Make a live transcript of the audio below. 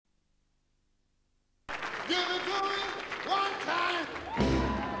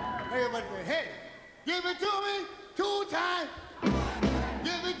Everybody say, hey, give it to me 2 times.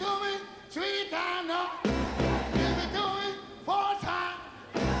 Give it to me 3 times. No. Give it to me 4 times.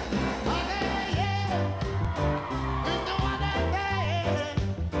 I say, yeah. It's the one that say.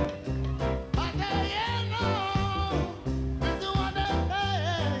 I say, yeah, no. It's the one that say,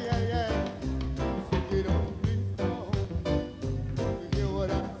 yeah, yeah. So get on, please, no. You hear what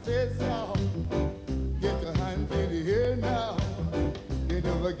I say, so. Get your hands in the air now. You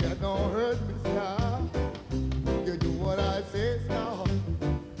never get no hurt me, now. You do what I say, now.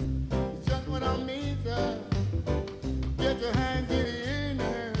 It's just what I mean, sir. Get your hands in the air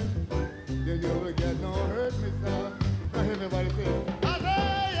now. You never get no hurt me, now. Now everybody say, I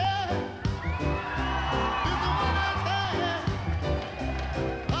say, yeah. This is what I say, yeah.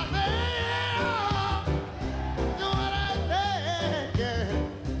 I say, yeah. This is what I say, yeah.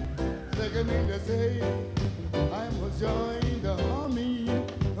 Second thing to say, I must join the army.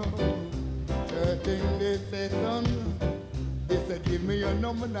 Third thing they say, son, they say, give me your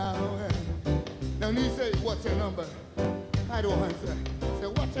number now. Now he say, what's your number? I don't answer. Say,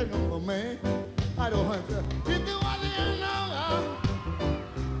 what's your number, man? I don't answer. If you want your number,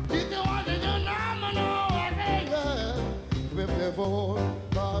 if you want your number, no, I say, yeah. 54,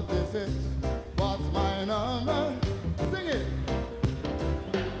 46, what's my number? Sing it.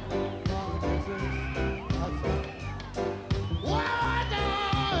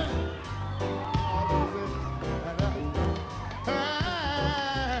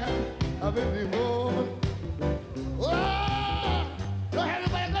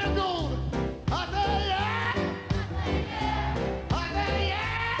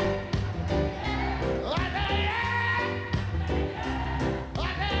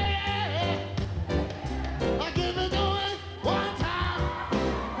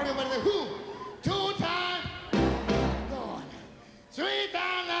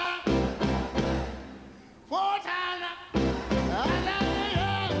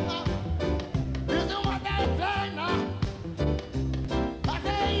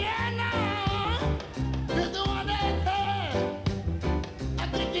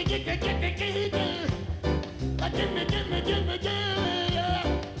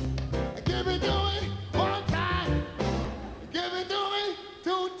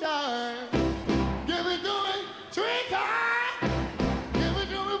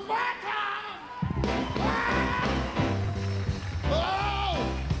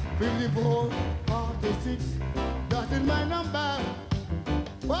 That is my number.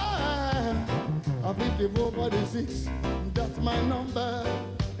 Why? 54, 46, that's my number.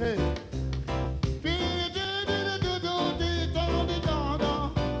 Hey.